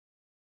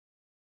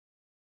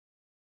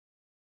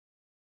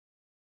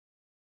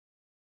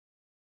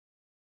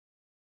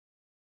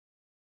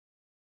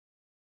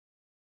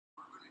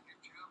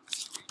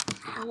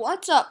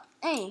What's up?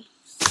 Hey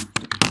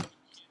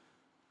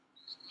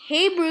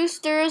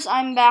Brewsters,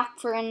 I'm back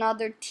for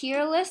another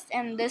tier list,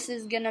 and this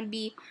is gonna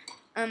be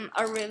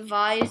a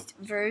revised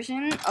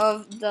version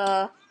of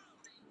the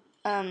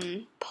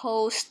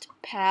post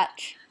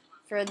patch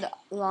for the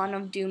Lawn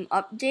of Doom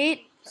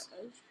update,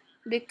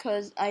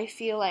 because I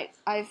feel like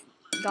I've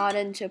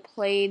gotten to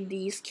play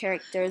these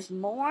characters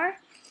more.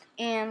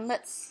 And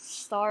let's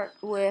start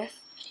with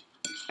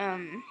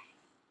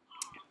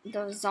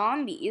the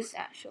zombies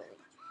actually.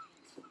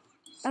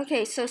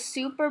 Okay, so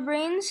Super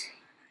Brains.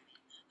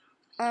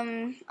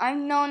 I've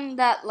known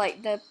that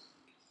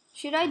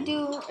should I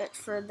do it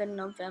for the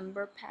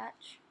November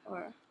patch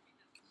or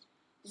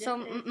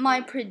so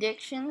my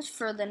predictions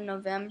for the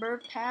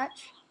November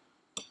patch?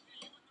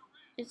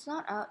 It's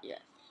not out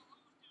yet.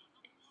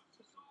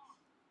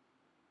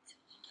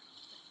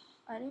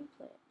 I didn't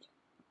play it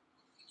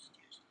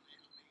yet.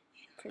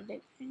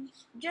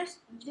 Predictions? Just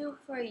do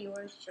for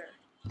yours first.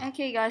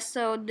 Okay guys,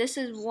 so this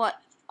is what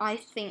I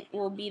think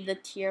will be the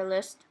tier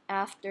list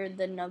after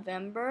the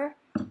November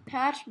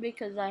patch,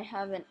 because I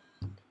haven't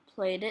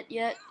played it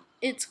yet.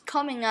 It's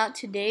coming out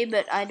today,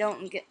 but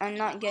I'm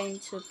not getting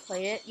to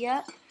play it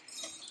yet.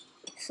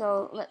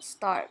 So let's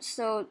start.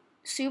 So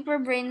Super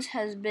Brains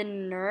has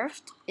been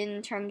nerfed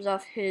in terms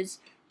of his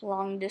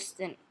long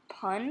distance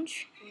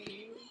punch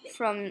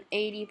from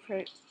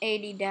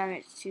 80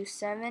 damage to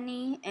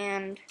 70,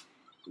 and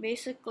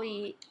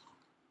basically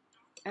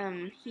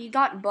he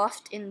got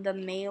buffed in the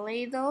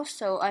melee though,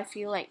 so I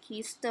feel like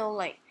he's still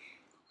like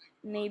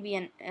maybe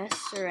an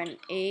S or an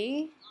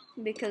A,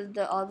 because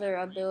the other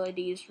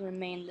abilities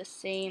remain the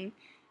same.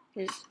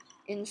 His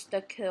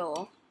insta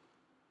kill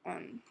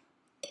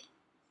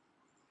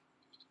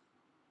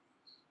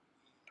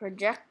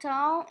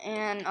projectile,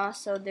 and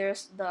also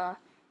there's the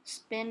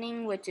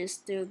spinning, which is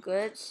still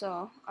good,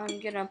 so I'm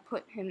gonna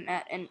put him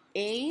at an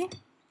A.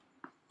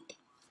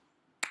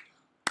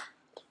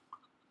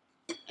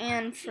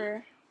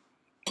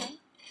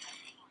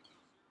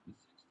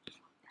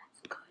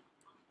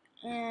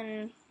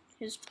 And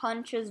his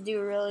punches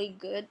do really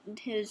good.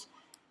 His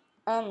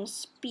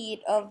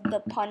speed of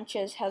the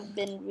punches have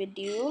been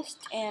reduced,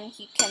 and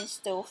he can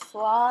still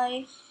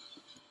fly.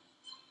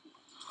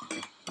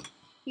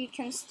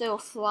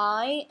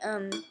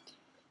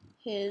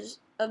 His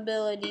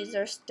abilities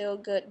are still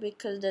good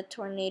because the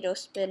tornado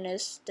spin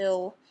is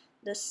still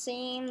the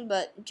same,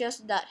 but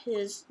just that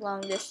his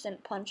long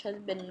distance punch has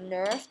been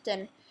nerfed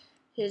and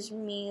his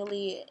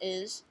melee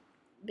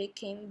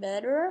became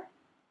better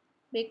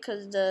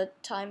because the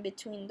time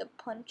between the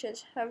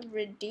punches have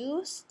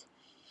reduced.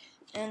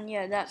 And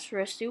yeah, that's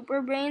for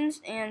Super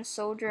Brains. And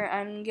Soldier,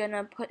 I'm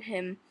gonna put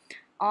him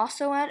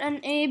also at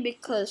an A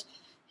because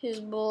his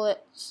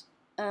bullets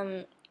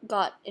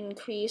got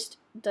increased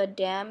the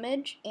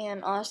damage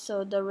and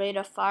also the rate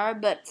of fire,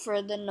 but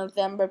for the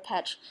November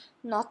patch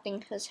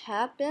nothing has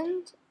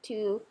happened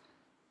to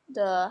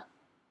the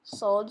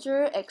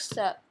Soldier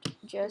except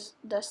just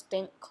the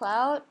stink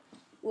cloud,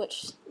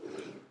 which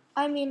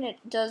I mean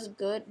it does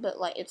good, but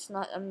like it's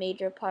not a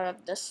major part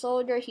of the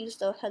Soldier. He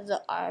still has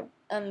the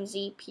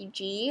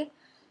ZPG.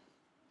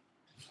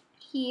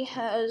 He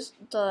has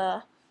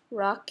the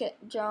rocket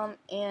jump,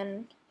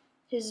 and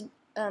his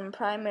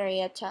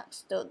primary attack's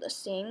still the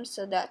same,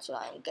 so that's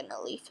why I'm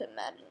gonna leave him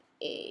at an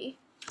A.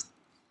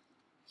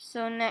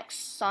 So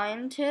next,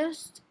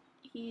 Scientist.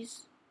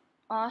 He's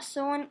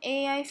also an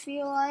A, I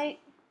feel like,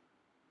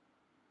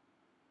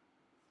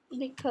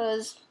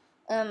 because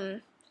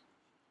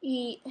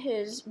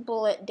his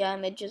bullet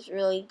damage is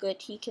really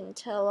good. He can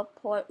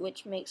teleport,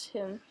 which makes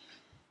him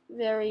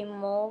very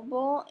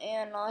mobile,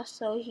 and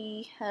also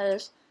he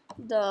has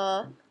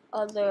the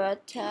other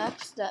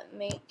attacks that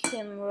make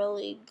him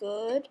really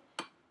good,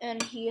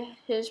 and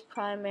his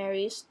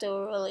primary is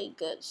still really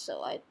good,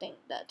 so I think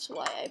that's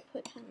why I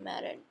put him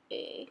at an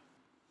A.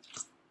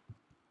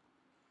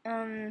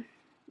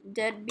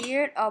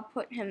 Deadbeard, I'll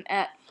put him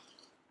at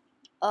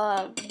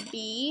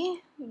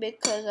B,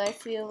 because I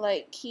feel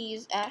like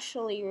he's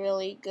actually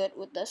really good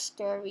with the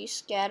scurvy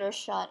scatter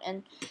shot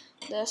and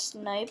the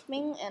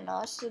sniping, and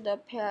also the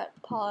parrot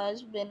paw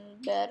has been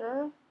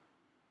better,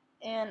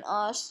 and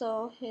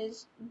also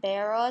his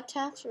barrel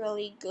attack's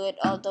really good,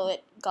 although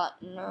it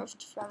got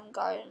nerfed from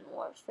Garden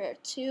Warfare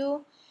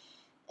 2,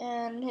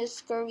 and his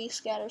scurvy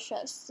scatter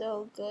shot's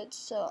still good,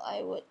 so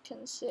I would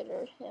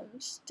consider him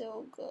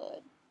still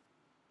good.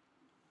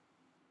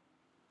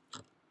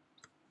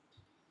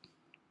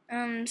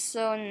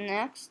 So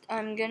next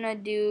I'm gonna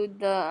do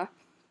the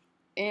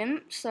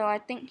Imp. So I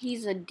think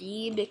he's a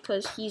D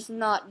because he's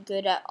not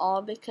good at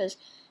all, because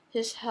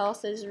his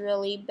health is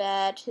really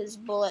bad, his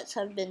bullets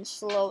have been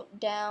slowed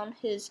down,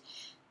 his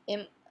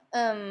imp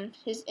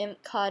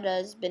kata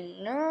has been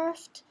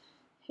nerfed,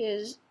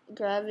 his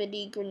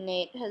gravity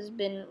grenade has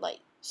been like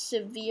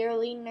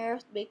severely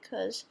nerfed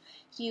because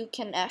you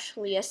can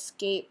actually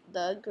escape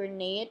the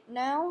grenade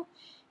now.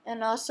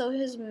 And also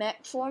his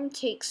mech form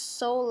takes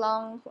so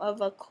long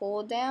of a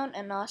cooldown,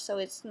 and also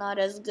it's not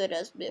as good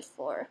as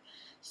before.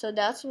 So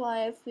that's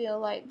why I feel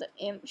like the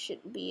Imp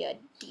should be a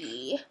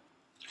D.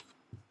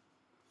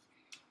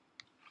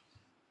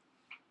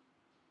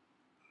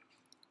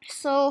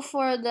 So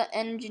for the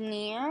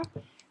engineer,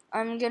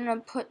 I'm gonna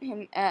put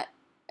him at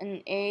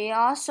an A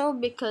also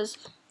because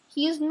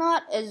he's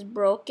not as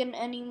broken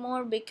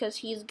anymore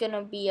because he's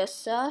gonna be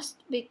assessed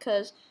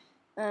because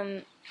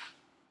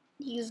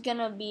he's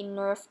gonna be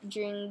nerfed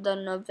during the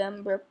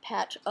November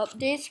patch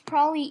updates,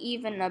 probably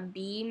even a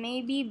B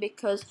maybe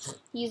because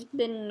he's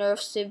been nerfed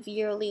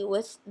severely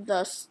with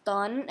the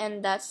stun,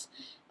 and that's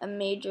a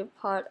major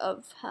part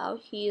of how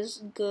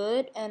he's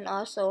good. And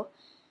also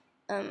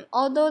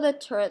although the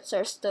turrets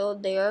are still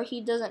there,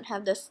 he doesn't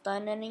have the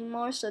stun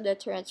anymore, so the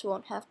turrets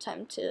won't have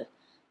time to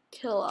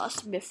kill us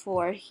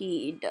before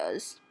he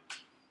does.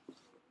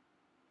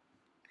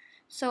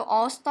 So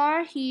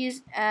All-Star,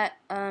 he's at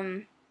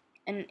an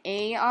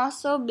A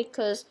also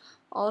because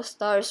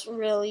All-Star's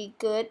really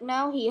good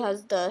now. He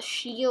has the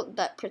shield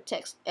that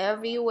protects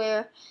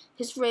everywhere.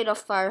 His rate of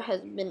fire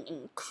has been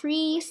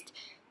increased.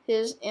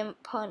 His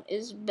imp hunt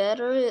is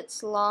better,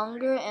 it's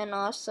longer, and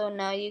also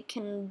now you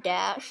can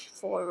dash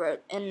forward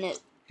and it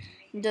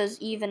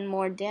does even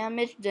more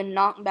damage. The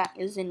knockback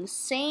is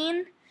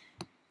insane.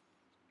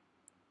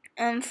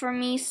 For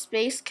me,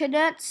 Space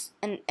Cadets,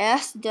 an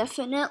S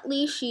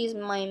definitely. She's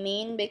my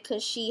main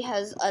because she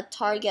has a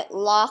target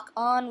lock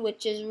on,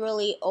 which is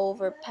really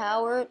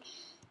overpowered.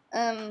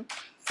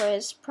 For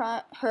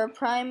her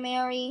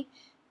primary,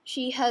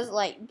 she has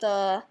like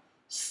the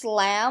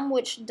slam,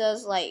 which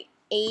does like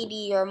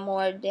 80 or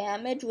more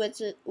damage,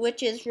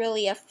 which is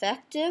really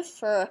effective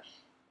for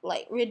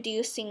like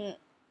reducing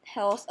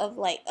health of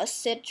like a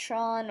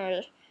citron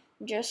or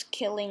just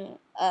killing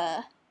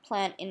a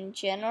plant in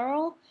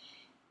general.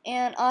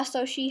 And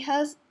also she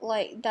has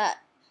like that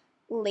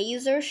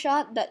laser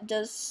shot that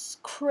does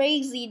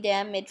crazy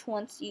damage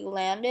once you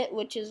land it,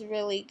 which is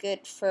really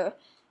good for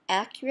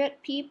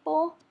accurate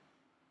people.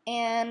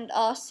 And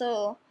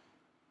also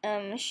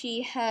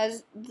she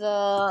has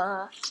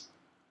the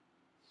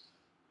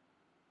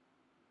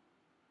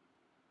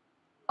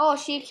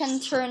she can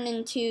turn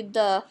into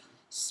the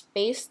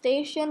space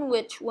station,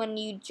 which when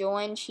you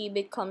join she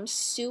becomes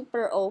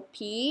super OP,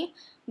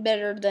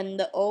 better than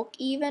the Oak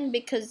even,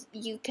 because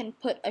you can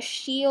put a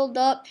shield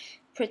up,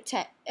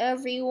 protect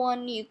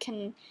everyone, you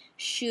can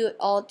shoot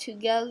all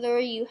together,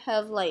 you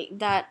have like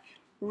that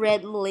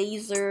red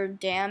laser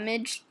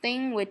damage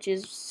thing, which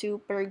is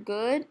super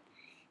good,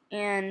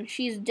 and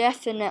she's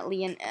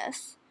definitely an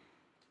S.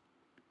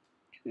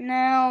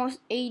 Now,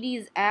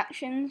 80's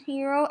action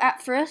hero.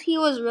 At first he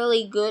was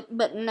really good,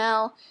 but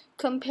now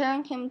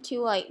comparing him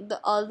to like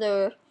the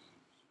other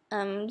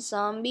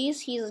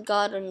zombies, he's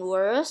gotten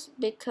worse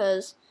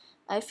because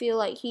I feel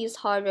like he's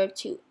harder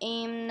to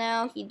aim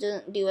now. He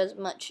doesn't do as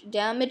much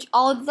damage.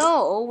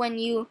 Although when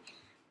you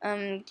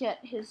get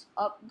his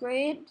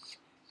upgrades,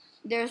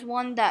 there's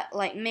one that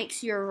like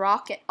makes your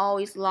rocket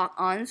always lock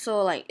on,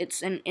 so like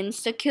it's an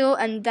insta kill,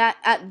 and that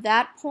at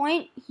that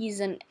point he's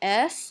an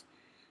S.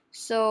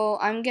 So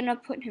I'm gonna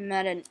put him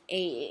at an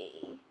A.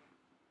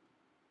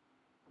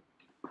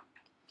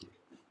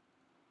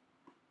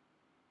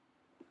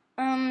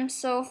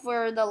 So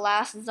for the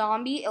last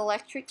zombie,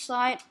 Electric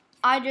Slide,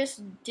 I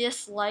just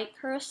dislike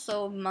her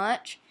so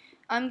much.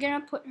 I'm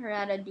gonna put her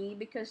at a D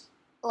because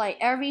like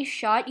every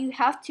shot you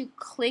have to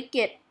click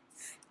it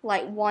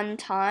like one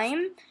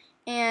time,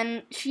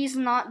 and she's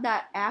not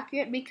that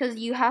accurate because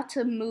you have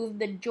to move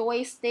the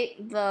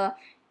joystick, the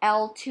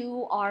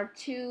L2,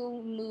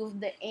 R2,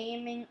 move the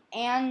aiming,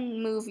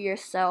 and move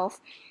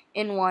yourself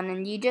in one,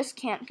 and you just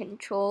can't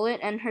control it.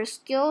 And her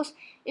skills,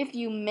 if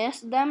you miss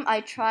them, I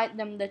tried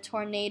them, the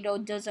tornado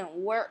doesn't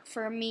work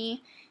for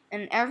me,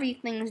 and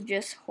everything's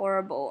just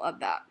horrible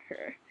about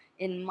her,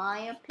 in my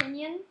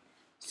opinion.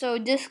 So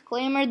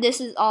disclaimer,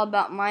 this is all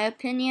about my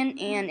opinion,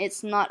 and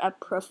it's not a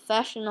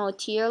professional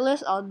tier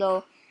list,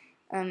 although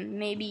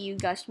maybe you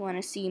guys want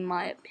to see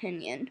my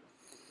opinion.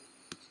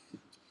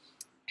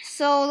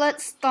 So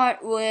let's start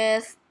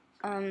with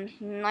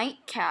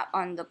Nightcap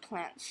on the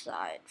plant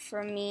side.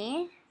 For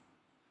me,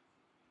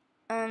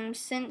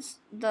 since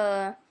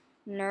the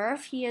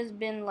nerf, he has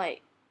been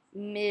like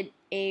mid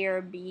A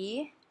or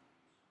B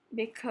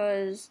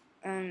because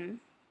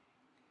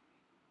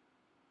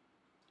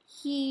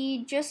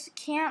he just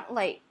can't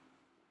like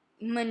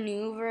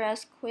maneuver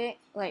as quick.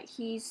 Like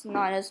he's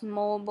not as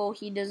mobile.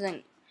 He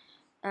doesn't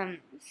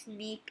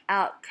sneak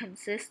out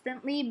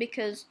consistently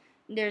because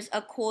there's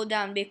a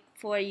cooldown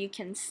before you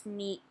can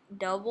sneak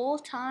double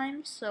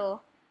time.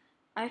 So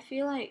I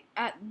feel like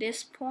at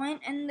this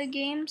point in the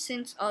game,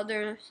 since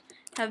others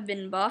have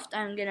been buffed,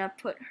 I'm gonna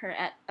put her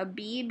at a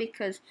B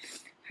because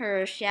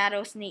her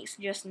Shadow Sneak's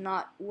just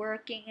not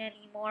working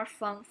anymore.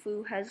 Feng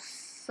Fu has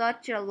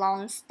such a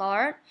long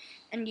start,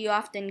 and you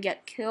often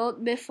get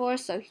killed before,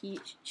 so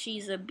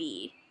she's a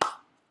B.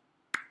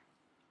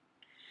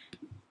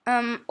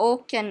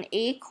 Oak and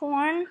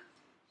Acorn,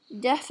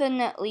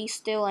 definitely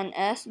still an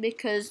S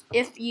because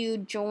if you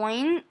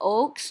join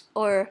Oaks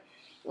or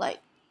like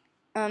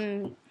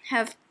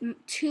have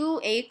 2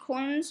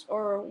 acorns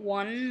or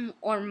 1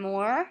 or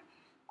more,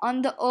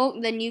 on the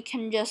oak, then you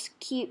can just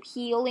keep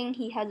healing.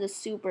 He has a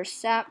super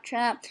sap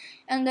trap,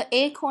 and the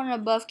acorn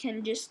above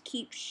can just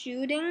keep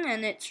shooting,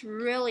 and it's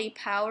really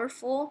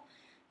powerful.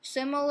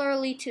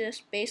 Similarly to the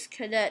space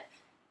cadet,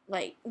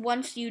 like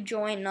once you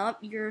join up,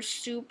 you're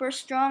super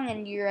strong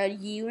and you're a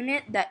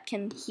unit that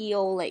can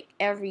heal like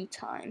every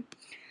time.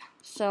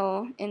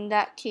 So in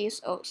that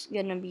case, it's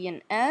gonna be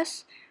an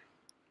S.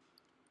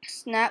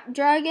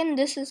 Snapdragon,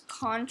 this is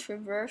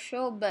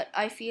controversial, but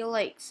I feel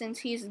like since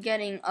he's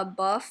getting a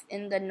buff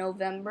in the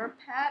November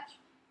patch,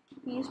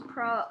 he's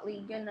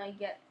probably gonna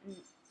get an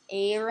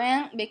A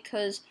rank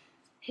because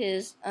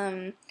his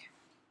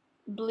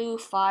blue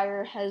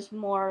fire has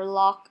more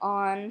lock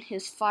on,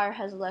 his fire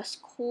has less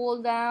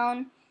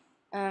cooldown.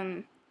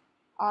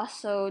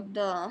 Also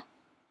the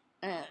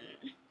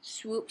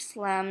swoop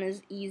slam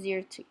is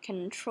easier to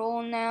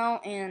control now,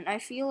 and I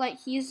feel like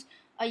he's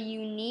a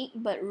unique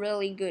but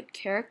really good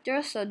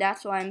character, so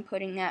that's why I'm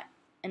putting that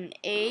an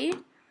A.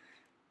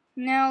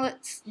 Now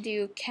let's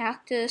do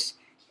Cactus.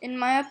 In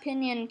my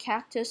opinion,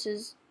 Cactus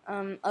is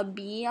a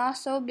B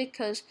also,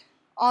 because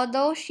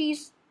although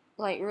she's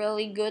like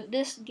really good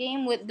this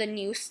game with the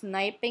new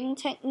sniping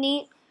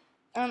technique,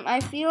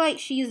 I feel like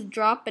she's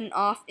dropping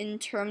off in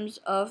terms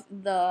of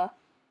the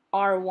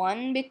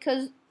R1,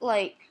 because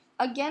like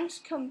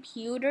against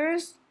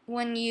computers,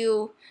 when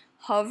you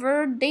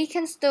hover, they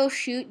can still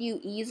shoot you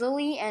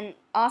easily, and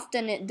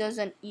often it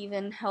doesn't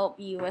even help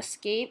you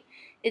escape.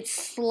 It's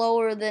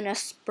slower than a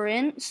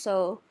sprint,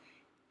 so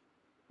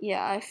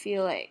yeah, I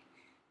feel like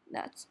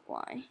that's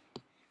why.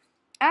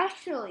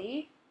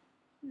 Actually,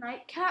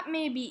 Nightcap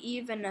may be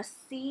even a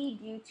C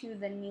due to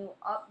the new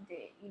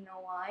update. You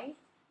know why?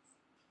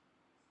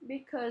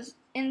 Because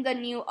in the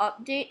new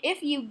update,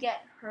 if you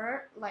get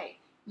hurt, like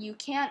you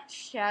can't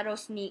shadow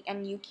sneak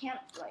and you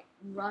can't like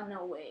run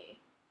away.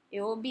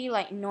 It will be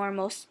like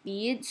normal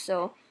speed,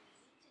 so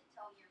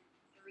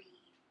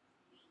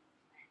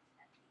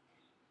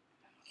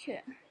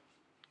okay.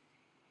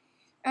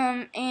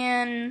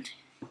 And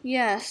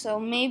yeah, so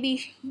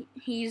maybe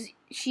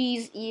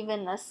she's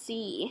even a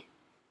C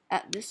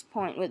at this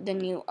point with the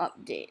new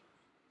update.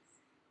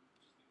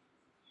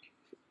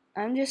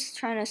 I'm just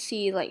trying to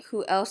see like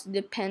who else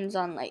depends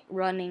on like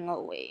running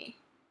away.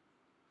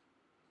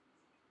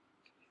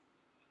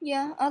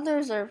 Yeah,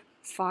 others are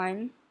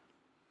fine.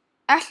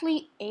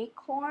 Actually,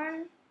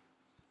 Acorn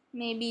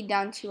maybe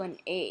down to an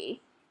A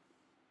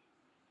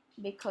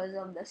because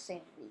of the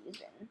same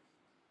reason.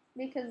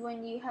 Because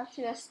when you have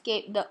to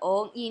escape the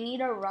ult, you need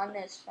to run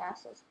as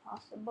fast as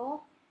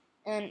possible.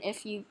 And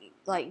if you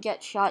like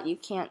get shot, you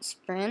can't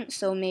sprint,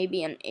 so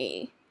maybe an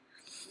A.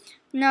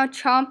 Now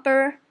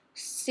Chomper,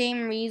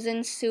 same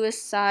reason,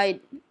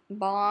 suicide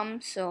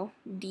bomb, so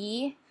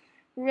D.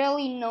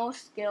 Really no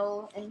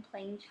skill in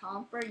playing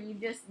Chomper. You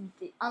just,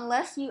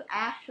 unless you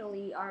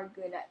actually are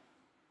good at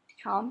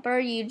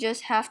Chomper, you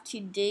just have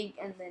to dig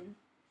and then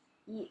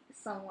eat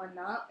someone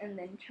up and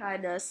then try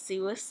to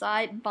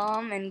suicide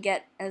bomb and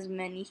get as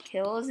many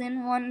kills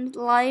in one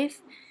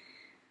life.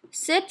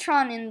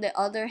 Citron, in the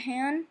other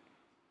hand,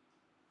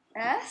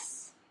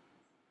 S.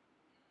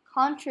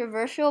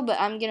 Controversial, but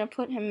I'm gonna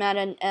put him at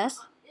an S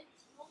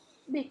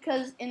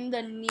because in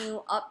the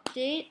new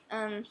update,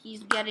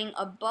 he's getting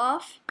a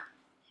buff.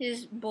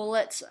 His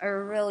bullets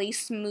are really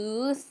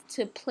smooth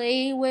to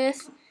play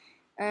with.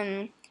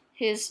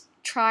 His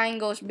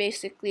triangle is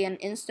basically an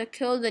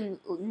insta-kill. The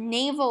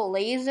naval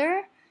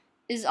laser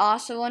is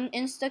also an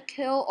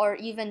insta-kill or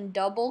even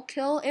double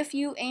kill if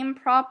you aim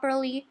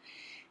properly.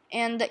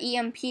 And the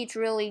EMP is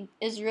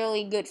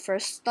really good for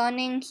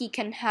stunning. He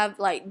can have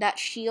like that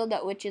shield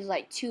which is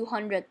like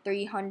 200,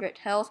 300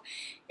 health.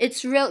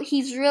 He's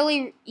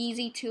really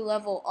easy to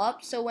level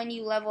up. So when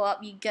you level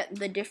up, you get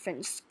the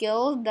different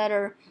skills that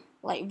are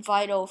like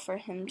vital for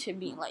him to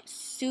be like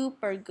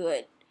super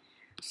good.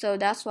 So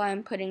that's why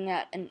I'm putting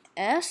that an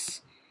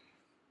S.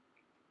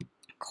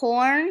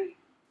 Corn.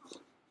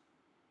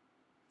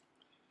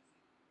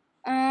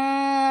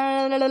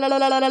 I'm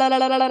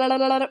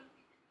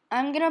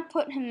gonna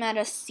put him at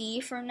a C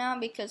for now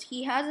because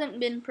he hasn't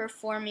been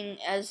performing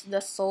as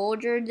the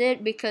soldier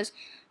did, because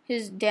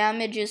his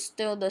damage is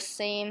still the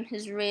same.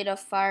 His rate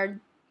of fire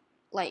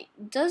like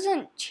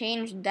doesn't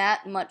change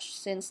that much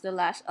since the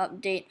last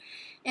update,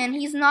 and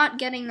he's not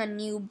getting a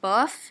new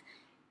buff.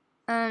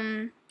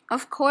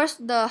 Of course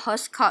the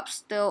Huskop's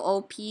still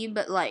OP,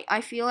 but like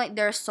I feel like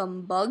there's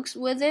some bugs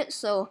with it,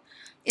 so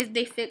if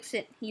they fix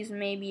it, he's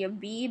maybe a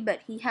B, but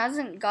he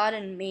hasn't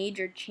gotten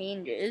major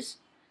changes.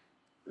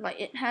 Like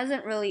it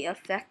hasn't really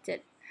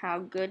affected how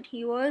good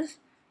he was.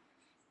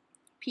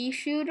 Pea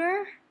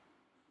shooter,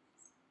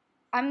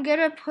 I'm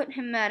gonna put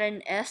him at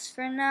an S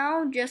for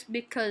now, just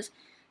because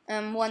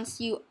once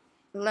you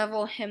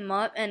level him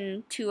up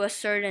and to a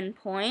certain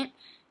point,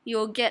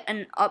 you'll get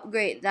an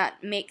upgrade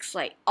that makes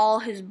like all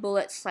his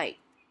bullets like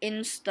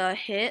insta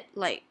hit.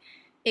 Like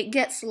it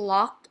gets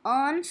locked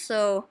on,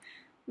 so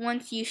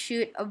once you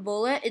shoot a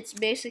bullet, it's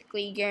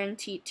basically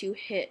guaranteed to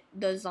hit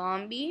the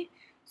zombie.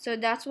 So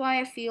that's why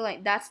I feel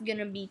like that's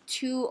gonna be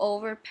too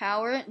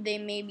overpowered. They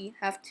maybe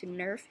have to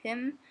nerf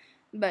him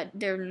but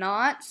they're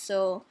not.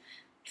 So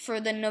for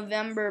the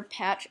November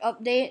patch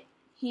update,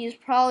 he's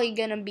probably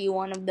gonna be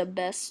one of the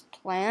best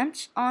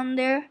plants on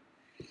there.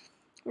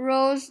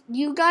 Rose,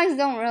 you guys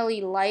don't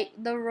really like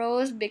the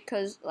Rose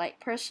because, like,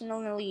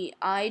 personally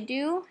I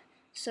do.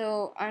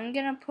 So I'm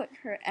gonna put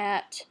her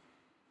at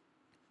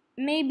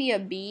maybe a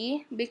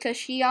B because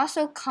she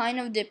also kind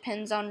of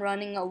depends on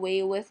running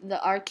away with the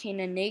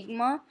Arcane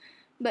Enigma,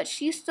 but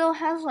she still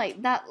has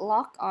like that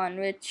lock on,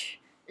 which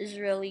is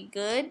really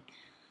good.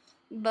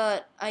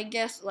 But I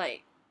guess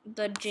like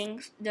the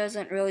Jinx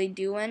doesn't really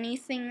do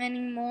anything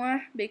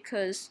anymore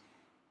because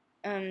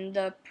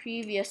the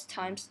previous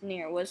time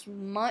snare was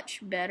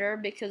much better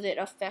because it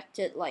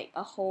affected like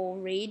a whole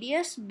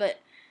radius, but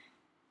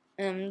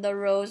the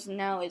Rose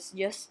now is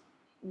just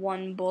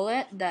one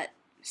bullet that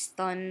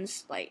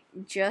stuns like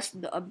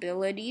just the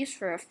abilities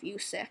for a few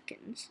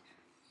seconds.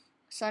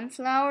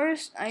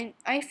 Sunflowers, I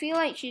feel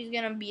like she's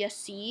gonna be a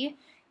C.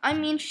 I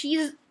mean,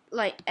 she's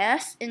like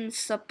S in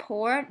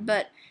support,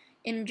 but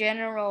in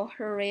general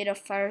her rate of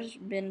fire's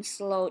been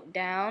slowed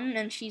down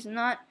and she's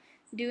not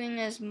doing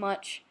as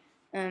much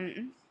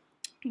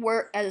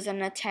work as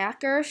an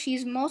attacker.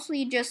 She's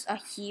mostly just a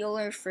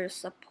healer for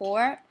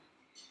support,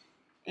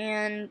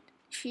 and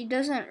she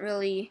doesn't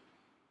really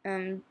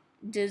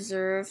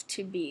deserve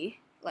to be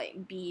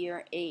like B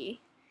or A.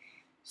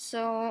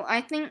 So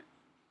I think,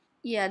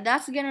 yeah,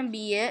 that's gonna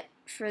be it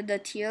for the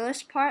tier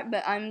list part,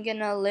 but I'm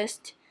gonna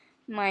list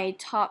my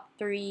top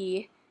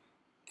 3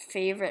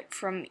 favorite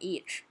from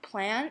each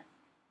plant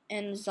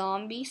and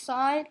zombie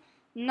side,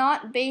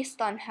 not based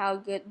on how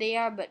good they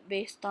are, but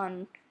based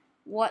on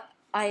what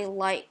I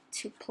like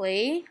to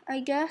play, I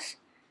guess.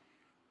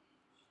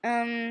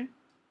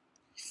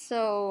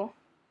 So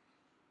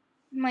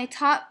my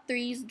top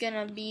 3 is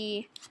gonna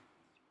be,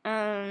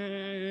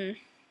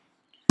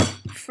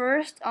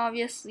 first,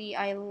 obviously,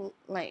 I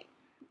like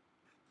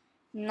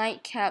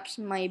Nightcap's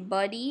my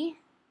buddy.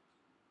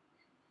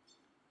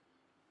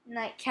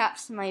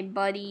 Nightcap's my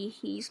buddy.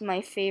 He's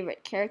my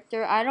favorite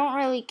character. I don't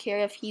really care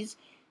if he's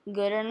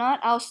good or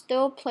not. I'll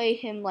still play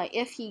him like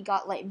if he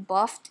got like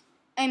nerfed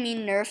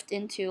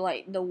into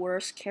like the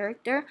worst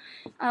character.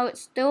 I would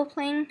still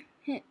play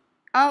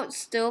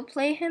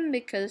him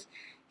because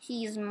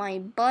he's my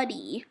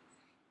buddy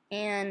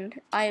and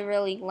I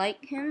really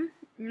like him,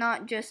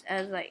 not just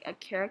as like a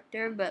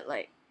character, but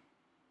like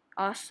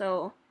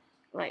also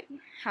like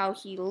how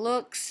he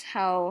looks,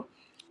 how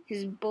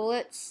his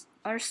bullets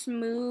are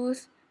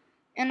smooth,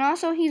 and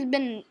also he's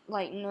been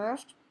like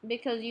nerfed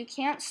because you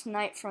can't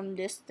snipe from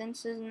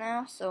distances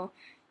now, so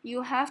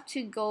you have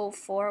to go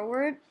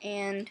forward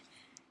and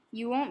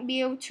you won't be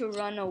able to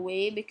run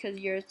away because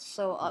you're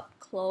so up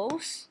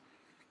close.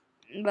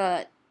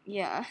 But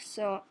yeah,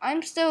 so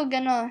I'm still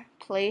gonna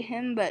play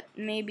him, but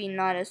maybe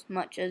not as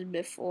much as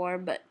before,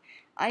 but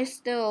I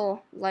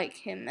still like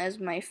him as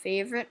my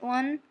favorite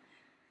one.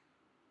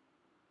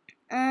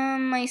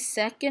 My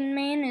second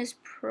main is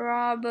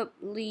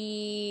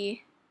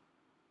probably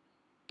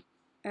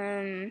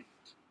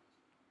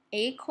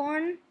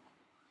Acorn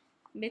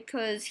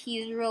because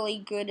he's really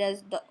good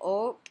as the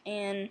Oak,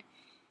 and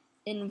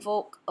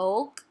Invoke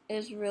Oak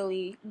is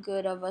really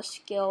good of a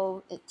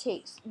skill. It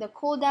takes the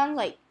cooldown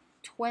like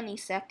 20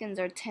 seconds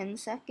or 10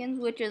 seconds,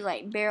 which is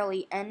like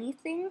barely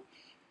anything.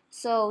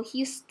 So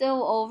he's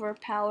still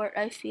overpowered,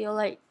 I feel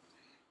like.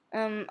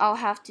 I'll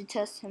have to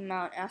test him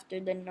out after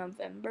the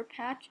November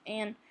patch.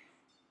 And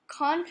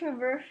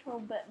controversial,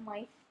 but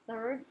my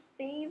third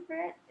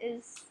favorite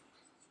is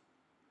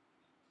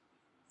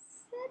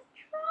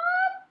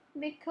Citron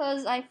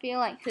because I feel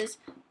like his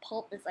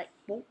pulp is like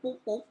boop, boop,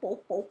 boop, boop,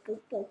 boop, boop,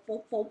 boop,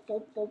 boop, boop,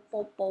 boop, boop,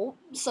 boop, boop.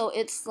 So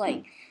it's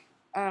like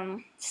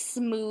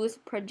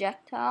smooth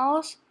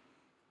projectiles,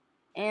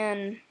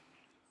 and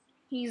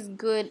he's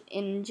good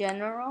in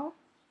general.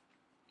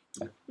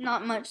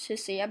 Not much to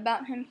say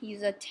about him.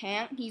 He's a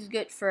tank. He's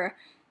good for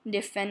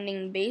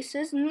defending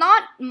bases.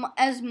 Not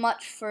as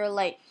much for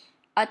like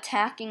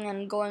attacking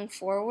and going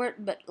forward,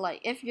 but like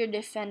if you're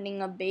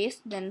defending a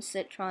base, then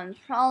Citron's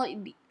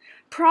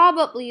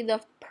probably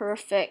the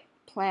perfect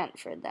plant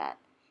for that.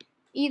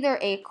 Either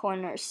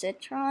Acorn or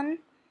Citron.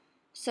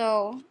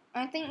 So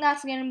I think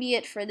that's gonna be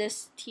it for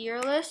this tier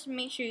list.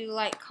 Make sure you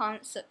like,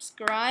 comment,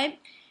 subscribe,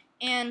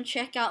 and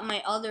check out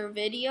my other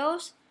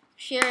videos.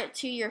 Share it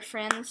to your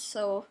friends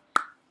so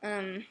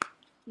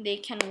they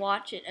can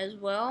watch it as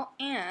well.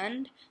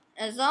 And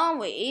as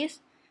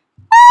always,